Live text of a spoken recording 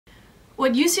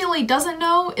What UCLA doesn't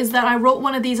know is that I wrote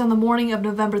one of these on the morning of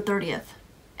November 30th.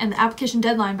 And the application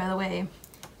deadline, by the way,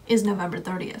 is November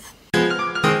 30th.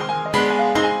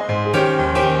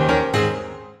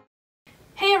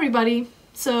 Hey everybody!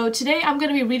 So today I'm going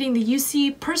to be reading the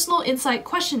UC Personal Insight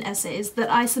question essays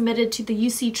that I submitted to the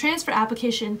UC transfer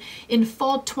application in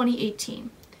fall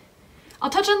 2018. I'll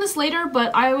touch on this later,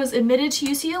 but I was admitted to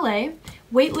UCLA,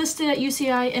 waitlisted at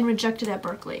UCI, and rejected at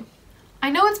Berkeley. I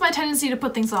know it's my tendency to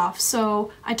put things off,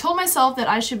 so I told myself that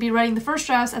I should be writing the first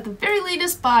drafts at the very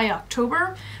latest by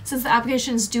October, since the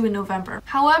application is due in November.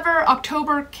 However,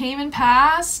 October came and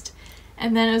passed,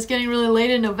 and then it was getting really late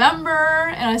in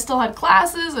November, and I still had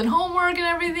classes and homework and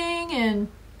everything, and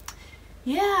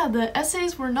yeah, the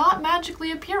essays were not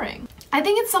magically appearing. I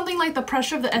think it's something like the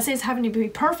pressure of the essays having to be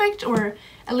perfect, or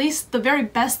at least the very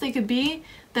best they could be,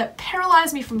 that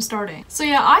paralyzed me from starting. So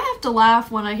yeah, I have to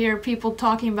laugh when I hear people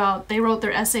talking about they wrote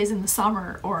their essays in the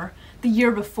summer or the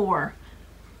year before.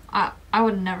 I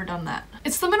would have never done that.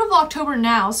 It's the middle of October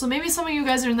now, so maybe some of you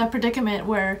guys are in that predicament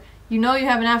where you know you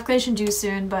have an application due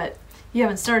soon, but you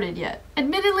haven't started yet.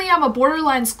 Admittedly, I'm a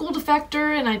borderline school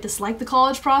defector and I dislike the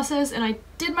college process, and I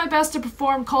did my best to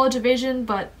perform college evasion,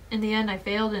 but in the end I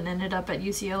failed and ended up at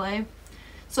UCLA.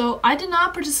 So I did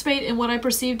not participate in what I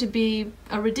perceived to be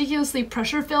a ridiculously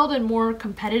pressure-filled and more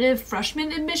competitive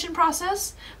freshman admission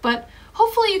process, but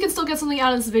hopefully you can still get something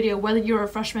out of this video whether you're a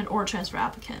freshman or a transfer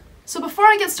applicant. So before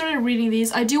I get started reading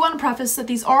these, I do want to preface that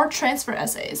these are transfer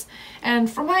essays, and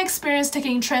from my experience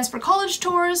taking transfer college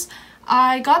tours,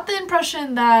 I got the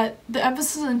impression that the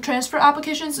emphasis in transfer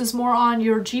applications is more on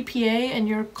your GPA and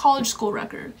your college school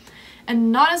record,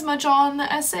 and not as much on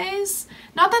the essays.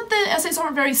 Not that the essays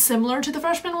aren't very similar to the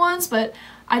freshman ones, but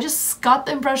I just got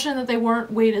the impression that they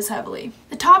weren't weighed as heavily.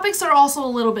 The topics are also a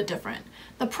little bit different.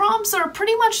 The prompts are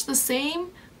pretty much the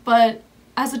same, but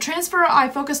as a transfer, I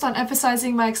focused on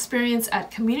emphasizing my experience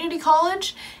at community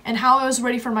college and how I was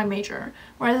ready for my major,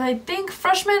 whereas I think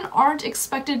freshmen aren't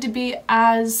expected to be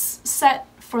as set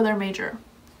for their major,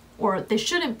 or they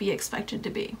shouldn't be expected to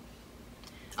be.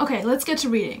 Okay, let's get to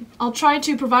reading. I'll try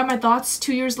to provide my thoughts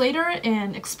 2 years later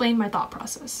and explain my thought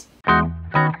process.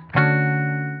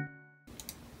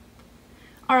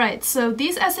 Alright, so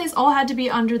these essays all had to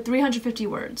be under 350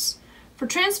 words. For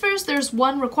transfers, there's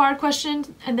one required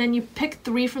question, and then you pick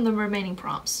 3 from the remaining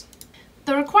prompts.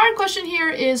 The required question here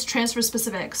is transfer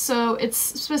specific, so it's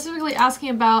specifically asking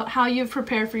about how you've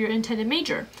prepared for your intended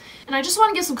major. And I just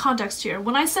want to give some context here.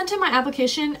 When I sent in my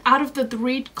application, out of the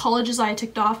 3 colleges I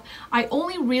ticked off, I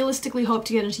only realistically hoped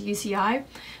to get into UCI.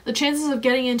 The chances of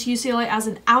getting into UCLA as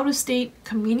an out-of-state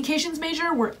communications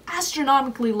major were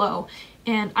astronomically low,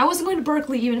 and I wasn't going to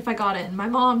Berkeley even if I got in. My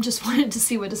mom just wanted to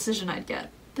see what decision I'd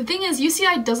get. The thing is,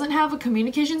 UCI doesn't have a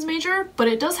communications major, but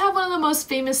it does have one of the most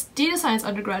famous data science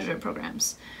undergraduate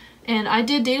programs. And I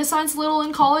did data science a little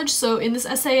in college, so in this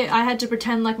essay I had to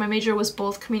pretend like my major was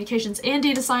both communications and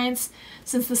data science,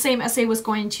 since the same essay was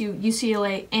going to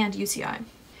UCLA and UCI.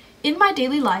 In my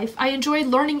daily life, I enjoy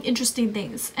learning interesting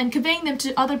things and conveying them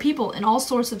to other people in all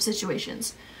sorts of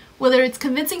situations. Whether it's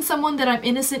convincing someone that I'm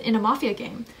innocent in a mafia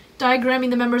game, diagramming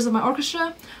the members of my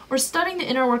orchestra, or studying the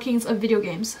inner workings of video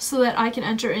games so that I can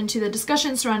enter into the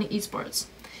discussion surrounding esports.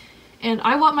 And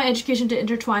I want my education to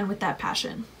intertwine with that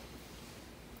passion.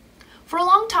 For a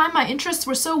long time, my interests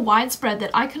were so widespread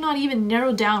that I could not even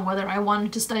narrow down whether I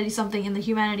wanted to study something in the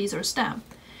humanities or STEM.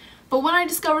 But when I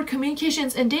discovered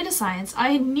communications and data science,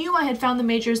 I knew I had found the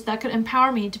majors that could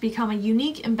empower me to become a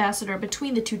unique ambassador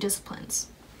between the 2 disciplines.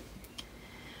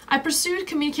 I pursued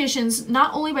communications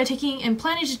not only by taking and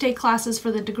planning to take classes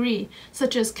for the degree,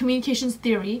 such as communications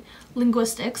theory,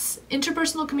 linguistics,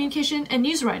 interpersonal communication, and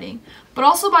news writing, but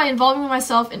also by involving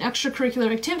myself in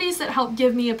extracurricular activities that helped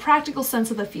give me a practical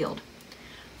sense of the field.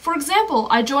 For example,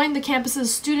 I joined the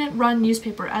campus's student-run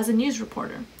newspaper as a news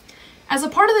reporter. As a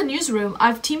part of the newsroom,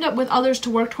 I've teamed up with others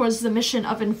to work towards the mission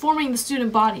of informing the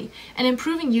student body and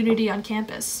improving unity on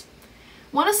campus.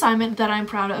 One assignment that I'm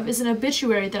proud of is an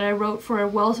obituary that I wrote for a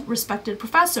well-respected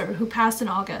professor who passed in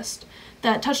August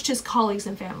that touched his colleagues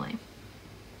and family.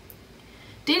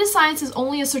 Data science is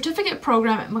only a certificate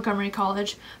program at Montgomery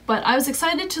College, but I was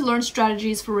excited to learn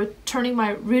strategies for returning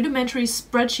my rudimentary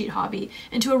spreadsheet hobby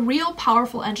into a real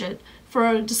powerful engine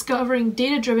for discovering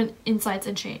data-driven insights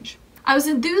and change. I was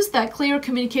enthused that clear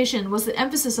communication was the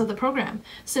emphasis of the program,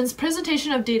 since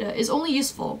presentation of data is only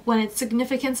useful when its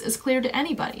significance is clear to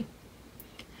anybody.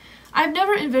 I've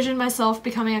never envisioned myself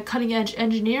becoming a cutting-edge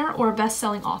engineer or a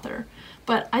best-selling author,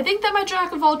 but I think that my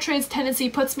jack-of-all-trades tendency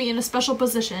puts me in a special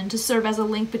position to serve as a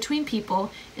link between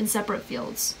people in separate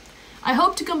fields. I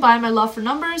hope to combine my love for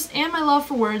numbers and my love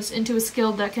for words into a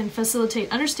skill that can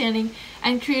facilitate understanding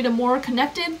and create a more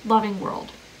connected, loving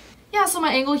world. Yeah, so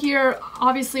my angle here,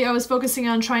 obviously I was focusing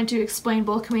on trying to explain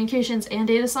both communications and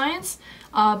data science,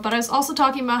 but I was also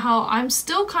talking about how I'm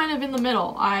still kind of in the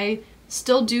middle. I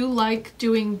still do like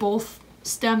doing both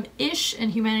STEM-ish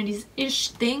and humanities-ish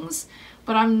things,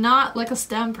 but I'm not like a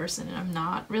STEM person and I'm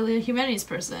not really a humanities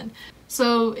person.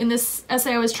 So in this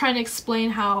essay I was trying to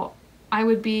explain how I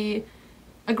would be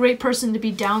a great person to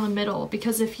be down the middle,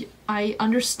 because if I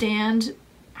understand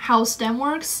how STEM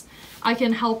works, I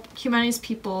can help humanities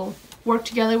people work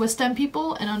together with STEM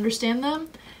people and understand them,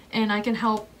 and I can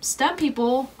help STEM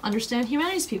people understand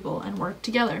humanities people and work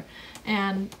together.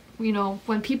 And you know,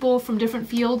 when people from different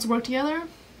fields work together,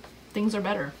 things are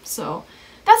better. So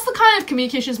that's the kind of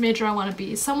communications major I want to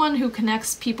be, someone who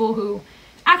connects people who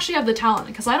actually have the talent,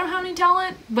 because I don't have any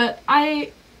talent, but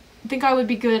I think I would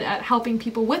be good at helping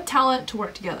people with talent to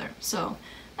work together. So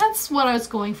that's what I was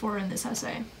going for in this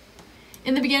essay.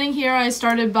 In the beginning here, I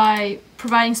started by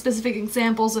providing specific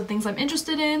examples of things I'm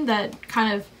interested in that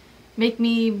kind of make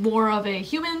me more of a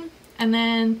human, and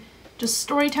then just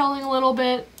storytelling a little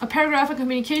bit, a paragraph of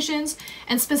communications,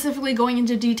 and specifically going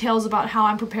into details about how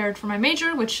I'm prepared for my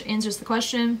major, which answers the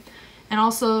question, and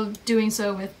also doing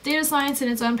so with data science in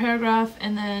its own paragraph,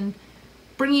 and then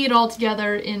bringing it all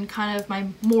together in kind of my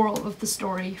moral of the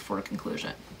story for a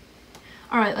conclusion.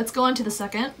 Alright, let's go on to the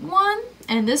second one,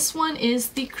 and this one is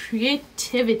the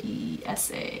creativity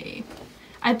essay.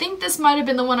 I think this might have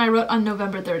been the one I wrote on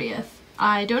November 30th.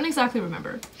 I don't exactly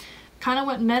remember. Kind of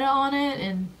went meta on it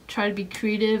and tried to be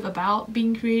creative about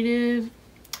being creative.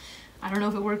 I don't know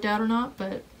if it worked out or not,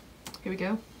 but here we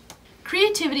go.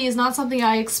 Creativity is not something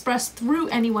I express through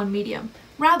any one medium.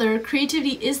 Rather,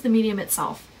 creativity is the medium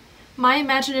itself. My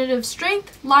imaginative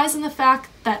strength lies in the fact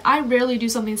that I rarely do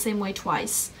something the same way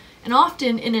twice, and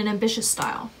often in an ambitious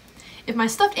style. If my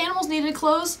stuffed animals needed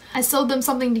clothes, I sewed them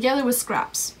something together with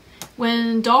scraps.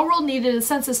 When Doll World needed a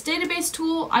census database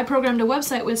tool, I programmed a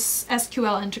website with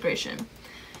SQL integration.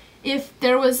 If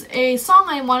there was a song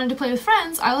I wanted to play with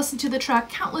friends, I listened to the track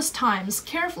countless times,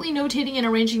 carefully notating and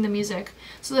arranging the music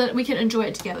so that we could enjoy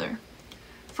it together.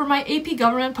 For my AP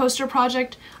Government poster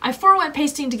project, I forewent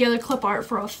pasting together clip art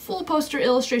for a full poster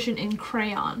illustration in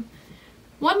crayon.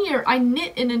 One year, I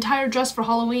knit an entire dress for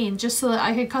Halloween just so that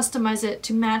I could customize it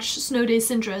to match Snow Day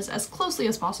Syndra's as closely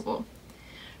as possible.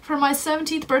 For my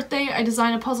 17th birthday, I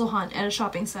designed a puzzle hunt at a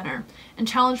shopping center and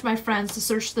challenged my friends to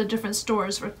search the different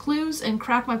stores for clues and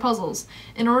crack my puzzles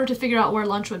in order to figure out where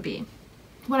lunch would be.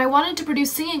 When I wanted to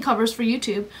produce singing covers for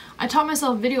YouTube, I taught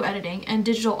myself video editing and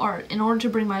digital art in order to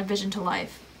bring my vision to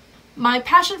life. My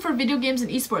passion for video games and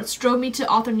esports drove me to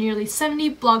author nearly 70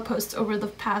 blog posts over the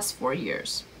past 4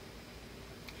 years.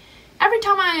 Every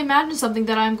time I imagine something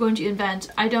that I'm going to invent,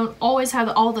 I don't always have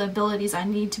all the abilities I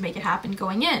need to make it happen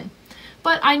going in.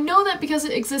 But I know that because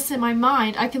it exists in my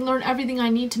mind, I can learn everything I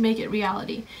need to make it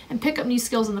reality and pick up new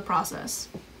skills in the process.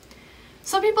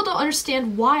 Some people don't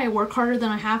understand why I work harder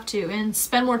than I have to and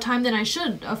spend more time than I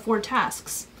should afford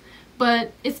tasks.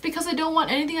 But it's because I don't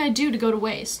want anything I do to go to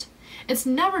waste. It's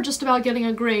never just about getting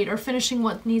a grade or finishing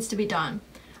what needs to be done.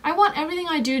 I want everything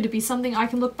I do to be something I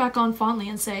can look back on fondly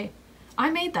and say, I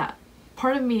made that.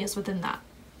 Part of me is within that.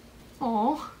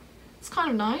 Aw, it's kind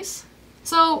of nice.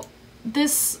 So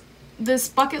this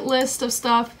bucket list of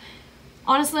stuff,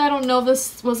 honestly I don't know if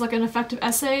this was like an effective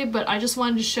essay, but I just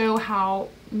wanted to show how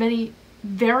many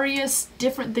various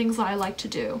different things that I like to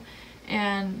do,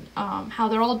 and how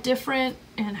they're all different,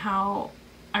 and how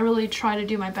I really try to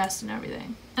do my best in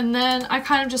everything. And then I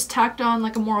kind of just tacked on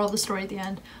like a moral of the story at the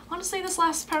end. Honestly, this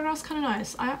last paragraph's kind of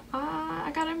nice.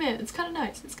 I gotta admit, it's kind of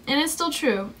nice. And it's still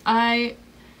true. I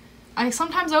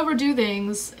sometimes overdo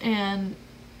things, and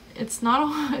it's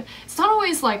not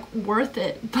always like worth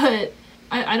it, but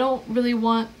I don't really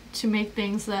want to make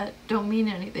things that don't mean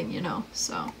anything, you know,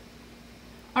 so.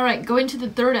 Alright, going to the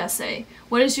third essay.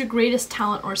 What is your greatest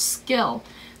talent or skill?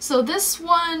 So this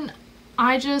one,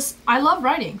 I love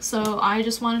writing, so I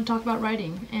just wanted to talk about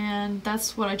writing, and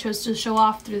that's what I chose to show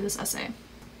off through this essay.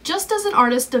 Just as an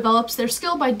artist develops their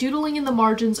skill by doodling in the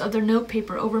margins of their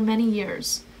notepaper over many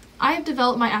years, I have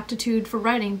developed my aptitude for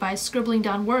writing by scribbling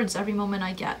down words every moment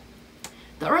I get.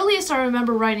 The earliest I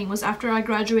remember writing was after I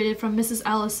graduated from Mrs.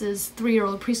 Alice's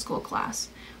 3-year-old preschool class,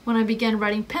 when I began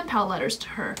writing pen pal letters to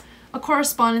her, a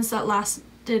correspondence that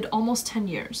lasted almost 10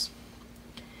 years.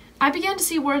 I began to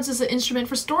see words as an instrument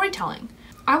for storytelling.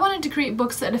 I wanted to create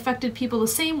books that affected people the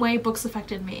same way books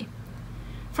affected me.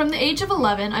 From the age of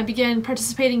 11, I began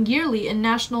participating yearly in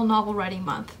National Novel Writing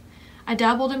Month. I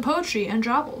dabbled in poetry and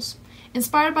drabbles.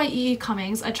 Inspired by E. E.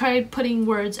 Cummings, I tried putting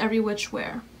words every which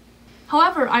where.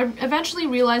 However, I eventually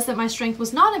realized that my strength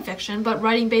was not in fiction, but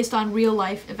writing based on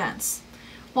real-life events.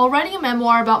 While writing a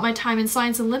memoir about my time in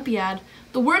Science Olympiad,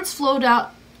 the words flowed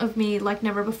out of me like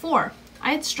never before.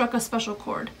 I had struck a special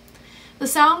chord. The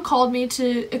sound called me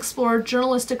to explore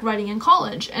journalistic writing in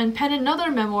college and pen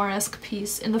another memoir-esque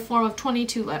piece in the form of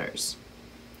 22 letters.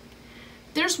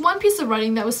 There's one piece of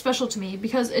writing that was special to me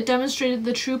because it demonstrated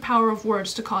the true power of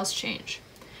words to cause change.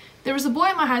 There was a boy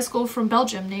at my high school from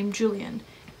Belgium named Julian,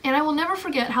 and I will never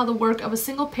forget how the work of a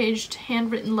single-paged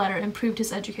handwritten letter improved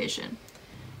his education.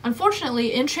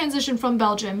 Unfortunately, in transition from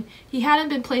Belgium, he hadn't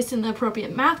been placed in the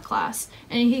appropriate math class,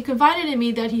 and he confided in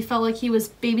me that he felt like he was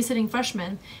babysitting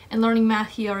freshmen and learning math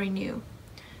he already knew.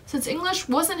 Since English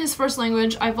wasn't his first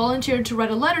language, I volunteered to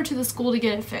write a letter to the school to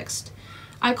get it fixed.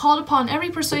 I called upon every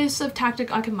persuasive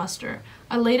tactic I could muster.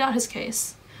 I laid out his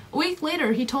case. A week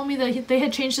later, he told me that they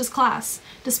had changed his class,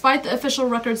 despite the official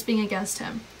records being against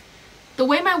him. The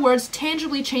way my words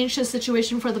tangibly changed his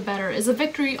situation for the better is a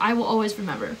victory I will always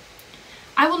remember.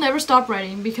 I will never stop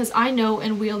writing because I know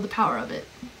and wield the power of it.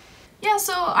 Yeah,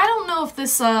 so I don't know if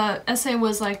this essay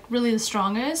was like really the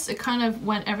strongest. It kind of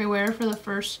went everywhere for the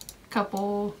first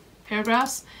couple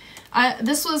paragraphs.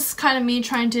 This was kind of me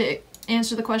trying to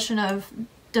answer the question of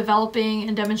developing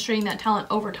and demonstrating that talent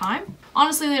over time.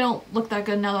 Honestly, they don't look that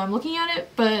good now that I'm looking at it,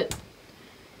 but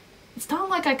it's not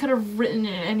like I could have written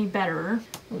it any better.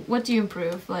 What do you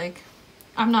improve? Like,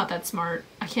 I'm not that smart.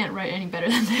 I can't write any better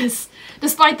than this.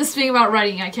 Despite this being about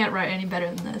writing, I can't write any better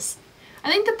than this.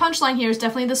 I think the punchline here is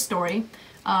definitely the story.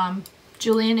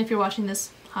 Julian, if you're watching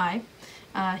this, hi.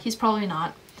 He's probably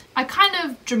not. I kind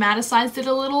of dramatized it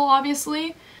a little,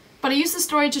 obviously, but I used the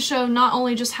story to show not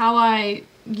only just how I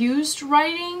used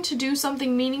writing to do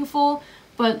something meaningful,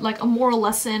 but like a moral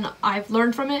lesson I've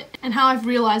learned from it and how I've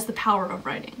realized the power of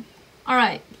writing.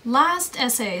 Alright, last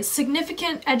essay,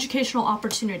 significant educational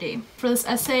opportunity. For this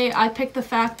essay, I picked the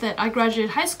fact that I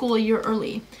graduated high school a year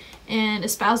early and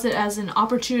espoused it as an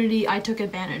opportunity I took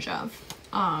advantage of.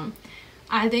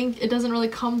 I think it doesn't really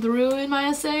come through in my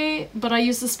essay, but I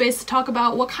used the space to talk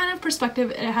about what kind of perspective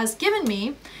it has given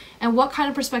me and what kind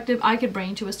of perspective I could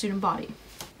bring to a student body.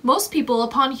 Most people,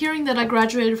 upon hearing that I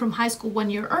graduated from high school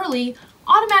 1 year early,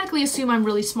 automatically assume I'm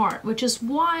really smart, which is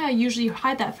why I usually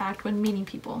hide that fact when meeting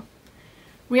people.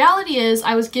 Reality is,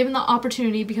 I was given the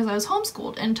opportunity because I was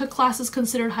homeschooled and took classes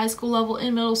considered high school level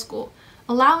in middle school,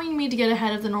 allowing me to get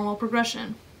ahead of the normal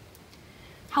progression.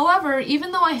 However,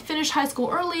 even though I finished high school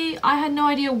early, I had no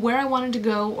idea where I wanted to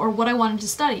go or what I wanted to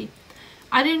study.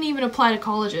 I didn't even apply to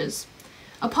colleges.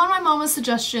 Upon my mama's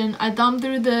suggestion, I thumbed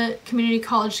through the community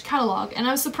college catalog, and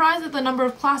I was surprised at the number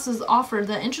of classes offered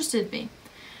that interested me.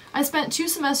 I spent 2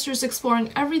 semesters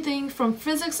exploring everything from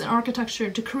physics and architecture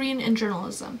to Korean and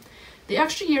journalism. The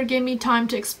extra year gave me time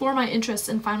to explore my interests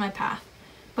and find my path.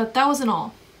 But that wasn't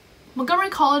all. Montgomery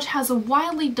College has a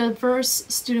wildly diverse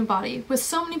student body, with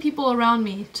so many people around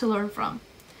me to learn from.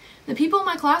 The people in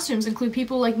my classrooms include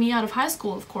people like me out of high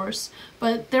school, of course,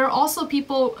 but there are also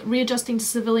people readjusting to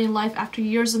civilian life after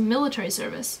years of military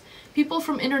service, people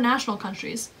from international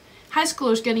countries, high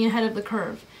schoolers getting ahead of the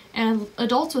curve, and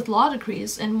adults with law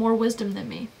degrees and more wisdom than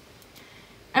me.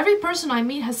 Every person I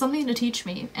meet has something to teach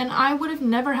me, and I would have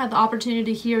never had the opportunity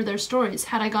to hear their stories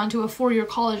had I gone to a 4-year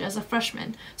college as a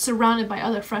freshman, surrounded by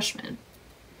other freshmen.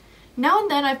 Now and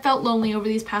then I've felt lonely over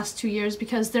these past 2 years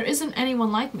because there isn't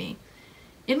anyone like me.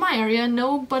 In my area,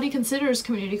 nobody considers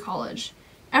community college.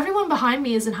 Everyone behind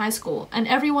me is in high school, and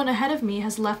everyone ahead of me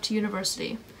has left to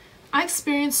university. I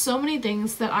experienced so many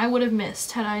things that I would have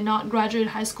missed had I not graduated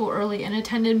high school early and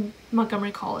attended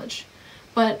Montgomery College.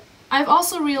 But I've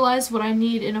also realized what I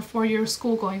need in a 4-year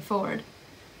school going forward.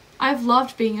 I've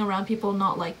loved being around people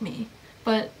not like me,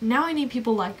 but now I need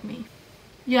people like me.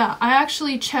 Yeah, I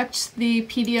actually checked the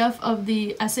PDF of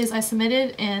the essays I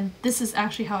submitted, and this is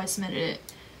actually how I submitted it.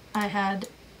 I had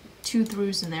 2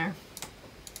 throughs in there.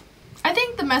 I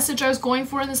think the message I was going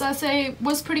for in this essay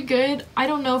was pretty good. I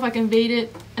don't know if I conveyed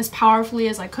it as powerfully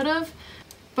as I could have,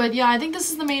 but yeah, I think this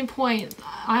is the main point.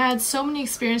 I had so many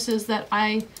experiences that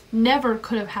I never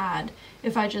could have had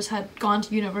if I just had gone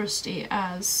to university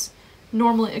as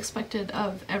normally expected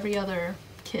of every other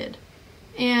kid.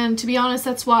 And to be honest,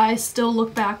 that's why I still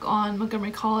look back on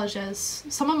Montgomery College as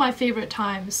some of my favorite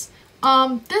times.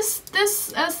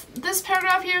 This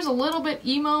paragraph here is a little bit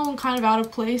emo and kind of out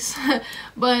of place,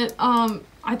 but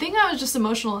I think I was just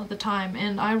emotional at the time,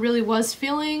 and I really was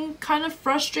feeling kind of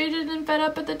frustrated and fed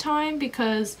up at the time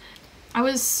because I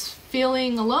was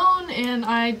feeling alone and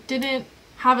I didn't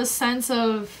have a sense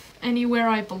of anywhere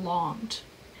I belonged.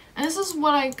 And this is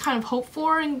what I kind of hoped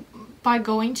for in by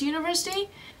going to university.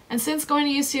 And since going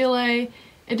to UCLA,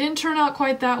 it didn't turn out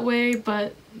quite that way,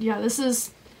 but yeah, this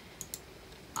is,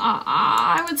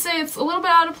 I would say it's a little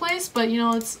bit out of place, but you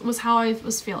know, it was how I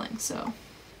was feeling, so.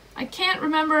 I can't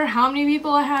remember how many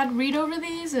people I had read over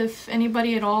these, if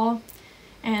anybody at all.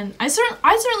 And I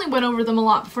certainly went over them a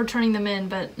lot before turning them in,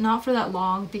 but not for that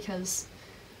long because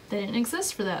they didn't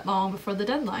exist for that long before the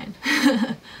deadline.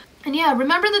 And yeah,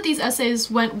 remember that these essays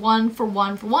went 1 for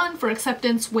 1 for 1 for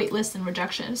acceptance, waitlist, and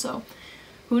rejection. So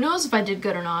who knows if I did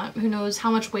good or not? Who knows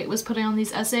how much weight was put on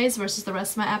these essays versus the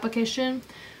rest of my application?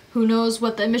 Who knows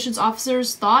what the admissions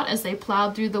officers thought as they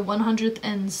plowed through the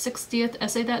 160th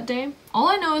essay that day? All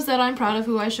I know is that I'm proud of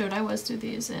who I showed I was through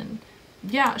these, and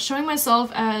yeah, showing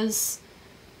myself as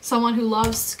someone who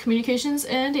loves communications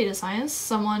and data science,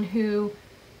 someone who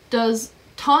does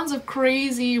tons of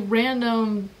crazy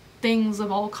random things of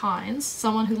all kinds,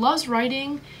 someone who loves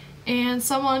writing, and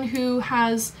someone who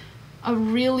has a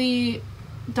really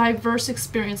diverse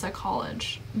experience at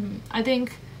college. I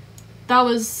think that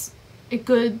was a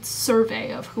good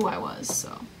survey of who I was,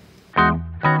 so.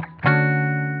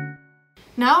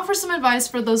 Now for some advice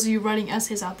for those of you writing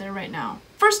essays out there right now.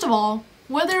 First of all,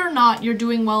 whether or not you're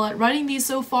doing well at writing these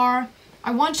so far,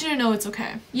 I want you to know it's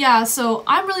okay. Yeah, so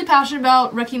I'm really passionate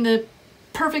about wrecking the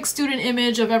perfect student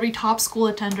image of every top school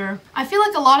attender. I feel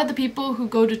like a lot of the people who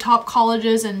go to top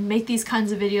colleges and make these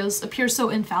kinds of videos appear so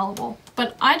infallible.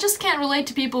 But I just can't relate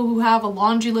to people who have a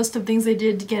laundry list of things they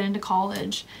did to get into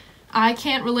college. I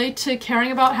can't relate to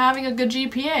caring about having a good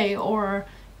GPA or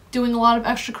doing a lot of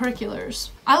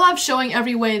extracurriculars. I love showing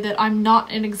every way that I'm not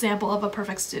an example of a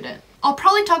perfect student. I'll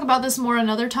probably talk about this more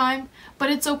another time, but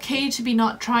it's okay to be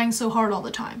not trying so hard all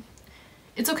the time.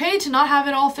 It's okay to not have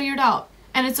it all figured out,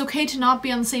 and it's okay to not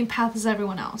be on the same path as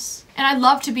everyone else. And I'd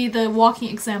love to be the walking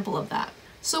example of that.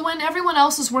 So when everyone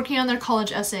else is working on their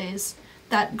college essays,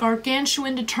 that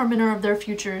gargantuan determiner of their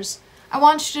futures, I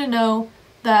want you to know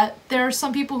that there are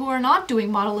some people who are not doing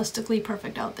modelistically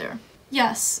perfect out there.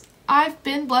 Yes, I've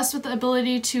been blessed with the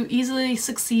ability to easily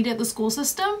succeed at the school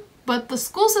system, but the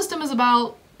school system is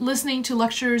about listening to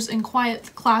lectures in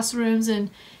quiet classrooms and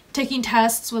taking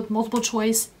tests with multiple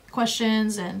choice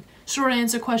questions and short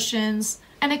answer questions,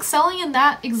 and excelling in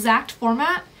that exact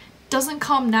format doesn't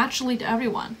come naturally to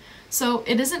everyone, so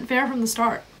it isn't fair from the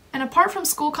start. And apart from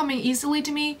school coming easily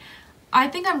to me, I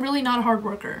think I'm really not a hard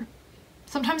worker.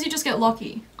 Sometimes you just get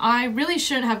lucky. I really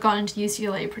shouldn't have gone into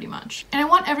UCLA pretty much. And I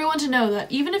want everyone to know that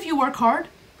even if you work hard,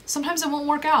 sometimes it won't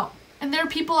work out. And there are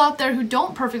people out there who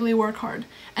don't perfectly work hard,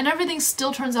 and everything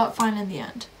still turns out fine in the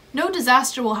end. No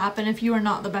disaster will happen if you are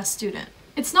not the best student.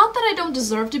 It's not that I don't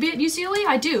deserve to be at UCLA,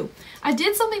 I do. I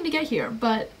did something to get here,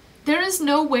 but there is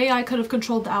no way I could have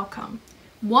controlled the outcome.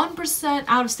 1%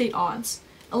 out-of-state odds,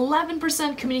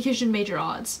 11% communication major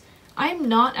odds. I am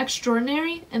not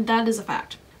extraordinary, and that is a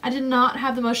fact. I did not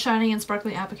have the most shining and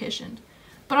sparkling application.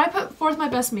 But I put forth my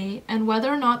best me, and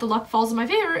whether or not the luck falls in my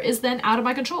favor is then out of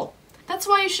my control. That's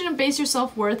why you shouldn't base your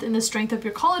self-worth in the strength of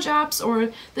your college apps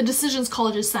or the decisions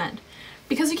colleges send,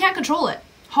 because you can't control it.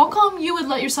 How come you would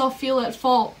let yourself feel at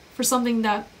fault for something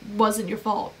that wasn't your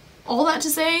fault? All that to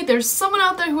say, there's someone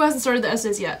out there who hasn't started the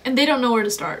essays yet, and they don't know where to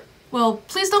start. Well,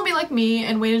 please don't be like me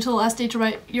and wait until the last day to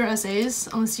write your essays,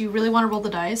 unless you really want to roll the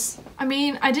dice. I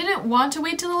mean, I didn't want to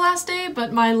wait till the last day,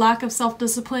 but my lack of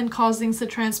self-discipline caused things to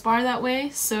transpire that way,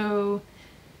 so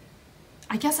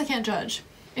I guess I can't judge.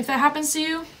 If that happens to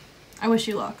you, I wish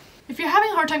you luck. If you're having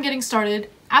a hard time getting started,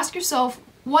 ask yourself,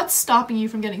 what's stopping you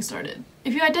from getting started?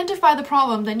 If you identify the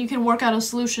problem, then you can work out a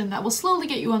solution that will slowly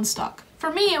get you unstuck.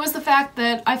 For me, it was the fact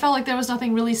that I felt like there was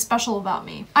nothing really special about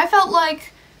me. I felt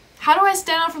like, how do I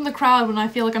stand out from the crowd when I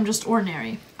feel like I'm just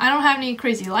ordinary? I don't have any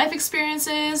crazy life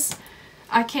experiences.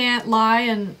 I can't lie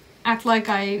and act like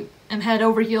I am head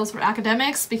over heels for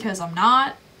academics because I'm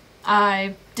not.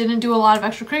 I didn't do a lot of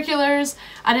extracurriculars.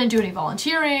 I didn't do any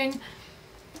volunteering.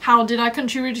 How did I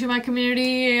contribute to my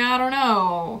community? I don't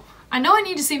know. I know I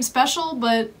need to seem special,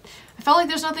 but I felt like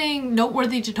there's nothing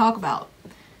noteworthy to talk about.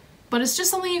 But it's just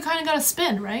something you kind of gotta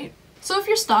spin, right? So if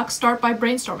you're stuck, start by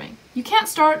brainstorming. You can't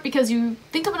start because you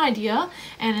think of an idea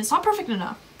and it's not perfect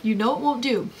enough. You know it won't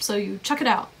do, so you chuck it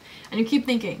out. And you keep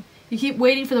thinking. You keep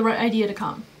waiting for the right idea to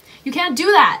come. You can't do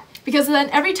that, because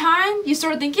then every time you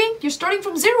start thinking, you're starting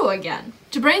from zero again.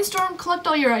 To brainstorm, collect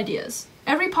all your ideas.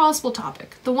 Every possible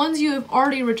topic. The ones you have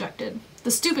already rejected.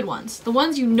 The stupid ones. The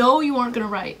ones you know you aren't gonna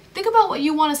write. Think about what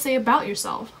you want to say about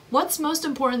yourself. What's most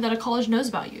important that a college knows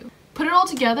about you? Put it all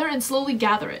together and slowly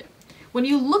gather it. When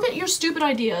you look at your stupid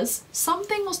ideas,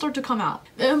 something will start to come out.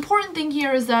 The important thing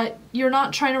here is that you're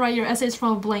not trying to write your essays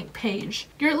from a blank page.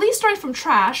 You're at least starting from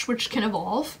trash, which can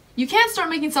evolve. You can't start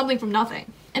making something from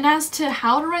nothing. And as to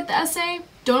how to write the essay,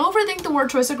 don't overthink the word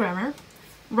choice or grammar.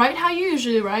 Write how you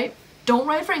usually write. Don't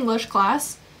write for English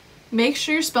class. Make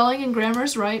sure your spelling and grammar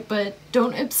is right, but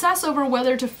don't obsess over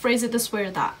whether to phrase it this way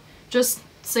or that. Just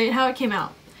say it how it came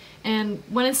out. And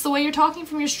when it's the way you're talking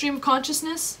from your stream of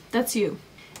consciousness, that's you.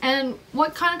 And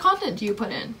what kind of content do you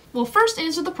put in? Well, first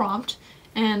answer the prompt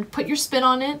and put your spin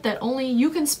on it that only you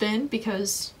can spin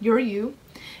because you're you.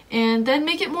 And then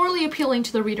make it morally appealing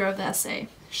to the reader of the essay.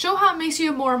 Show how it makes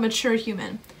you a more mature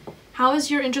human. How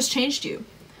has your interest changed you?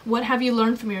 What have you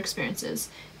learned from your experiences?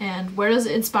 And where does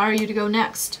it inspire you to go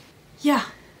next? Yeah,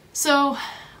 so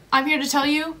I'm here to tell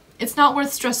you it's not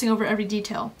worth stressing over every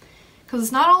detail, because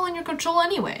it's not all in your control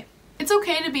anyway. It's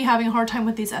okay to be having a hard time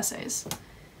with these essays.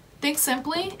 Think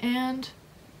simply and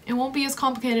it won't be as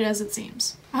complicated as it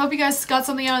seems. I hope you guys got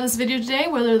something out of this video today,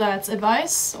 whether that's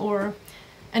advice or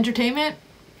entertainment.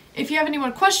 If you have any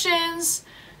more questions,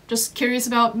 just curious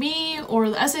about me or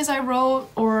the essays I wrote,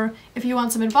 or if you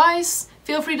want some advice,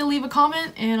 feel free to leave a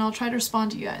comment and I'll try to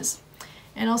respond to you guys.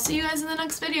 And I'll see you guys in the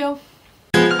next video.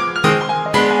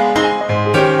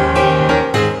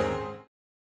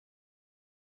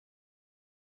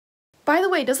 By the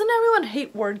way, doesn't everyone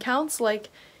hate word counts? Like,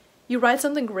 you write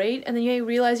something great and then you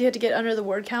realize you had to get under the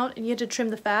word count and you had to trim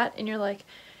the fat and you're like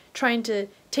trying to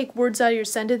take words out of your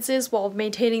sentences while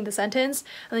maintaining the sentence,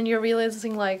 and then you're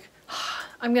realizing like,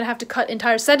 I'm gonna have to cut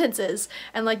entire sentences,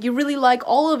 and like you really like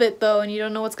all of it though and you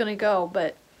don't know what's gonna go.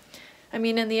 But I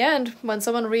mean, in the end, when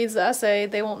someone reads the essay,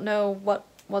 they won't know what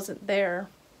wasn't there.